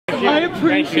I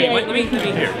appreciate it. Let me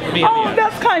hear. Oh,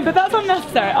 that's kind, but that's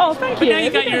unnecessary. Oh, thank you. Now you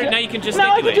got your. Now you can gesticulate.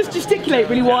 Now I can just gesticulate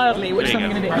really wildly, which I'm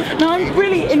going to do. Now I'm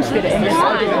really interested in this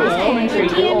idea, this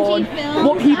commentary on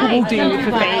what people will do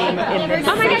for fame in this.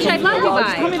 Oh my gosh, I love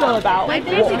Dubai. Tell me a little about I've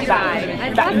been to Dubai. I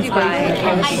love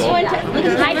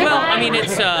Dubai. Well, I mean,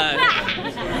 it's.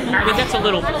 I mean, that's a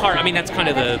little part. I mean, that's kind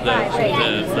of the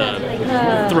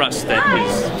thrust that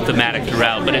is thematic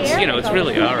throughout. But it's it's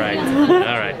really all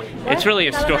right. It's really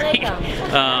a story.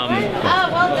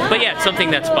 But yeah, it's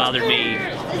something that's bothered me,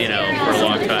 for a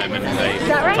long time, and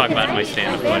I talk about it in my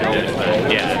stand-up quite a bit.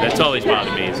 But yeah, that's always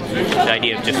bothered me is the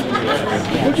idea of just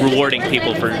rewarding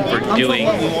people for doing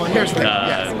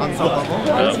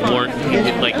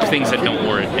like things that don't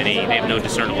warrant any. They have no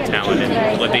discernible talent,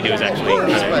 and what they do is actually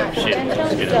kind of shit.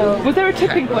 Was there a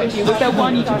tipping point for you? Was there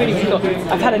one YouTube video you thought,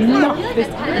 I've had enough of this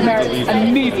merits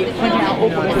and movie pointing out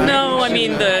awful? No, I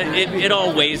mean it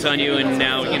all weighs on you, and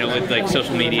now with like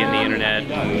social media and the internet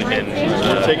and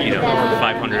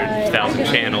 500,000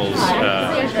 channels,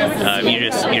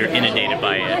 you're inundated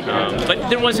by it. But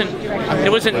there wasn't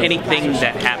anything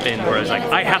that happened where I was like,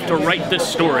 I have to write this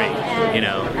story.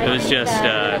 It was just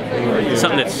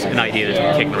something that's an idea that's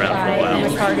been kicking around for a while.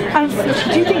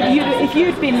 Do you think if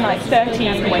you'd been like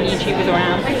 13 when YouTube was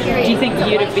around, do you think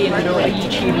you'd have been a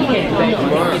YouTube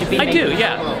kid? I do,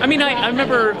 yeah. I mean, I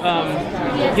remember,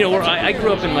 where I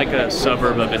grew up in like a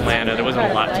suburb of Atlanta. There wasn't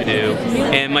a lot to do,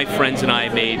 and my friends and I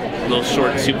made little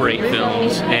short Super 8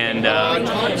 films, and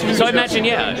so I imagine,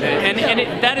 yeah, and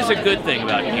that is a good thing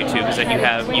about YouTube is that you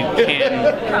can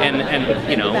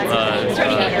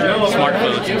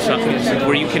smartphones and stuff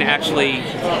where you can actually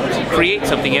create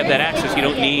something. You have that access. You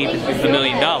don't need $1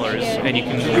 million, and you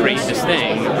can create this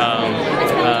thing,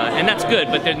 and that's good.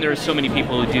 But then there are so many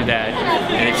people who do that,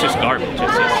 and it's just garbage. It's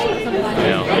just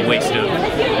a waste of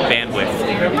bandwidth.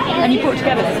 And you put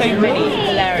together so many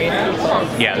hilarious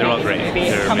people. Yeah, they're all great.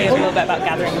 Tell me a little bit about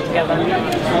gathering them together.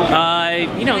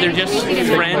 They're just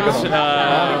friends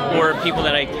or people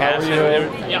that I cast.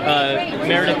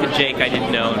 Meredith and Jake I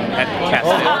didn't know at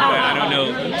casted. I don't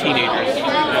know teenagers.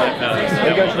 Are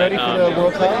you guys ready for the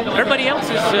World Cup? Everybody else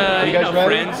is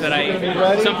friends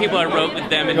that some people I wrote with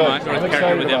them in mind, or the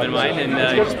character with them in mind, and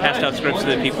just passed out scripts to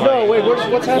the people I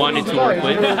wanted to work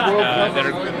with that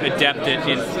are adept at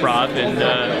improv, and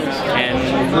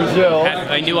Brazil.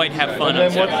 I knew I'd have fun on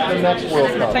set. What's the next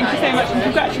World Cup? Thank you so much, and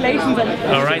congratulations on it.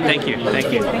 All right, thank you. We're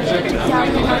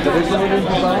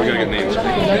gonna get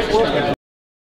names.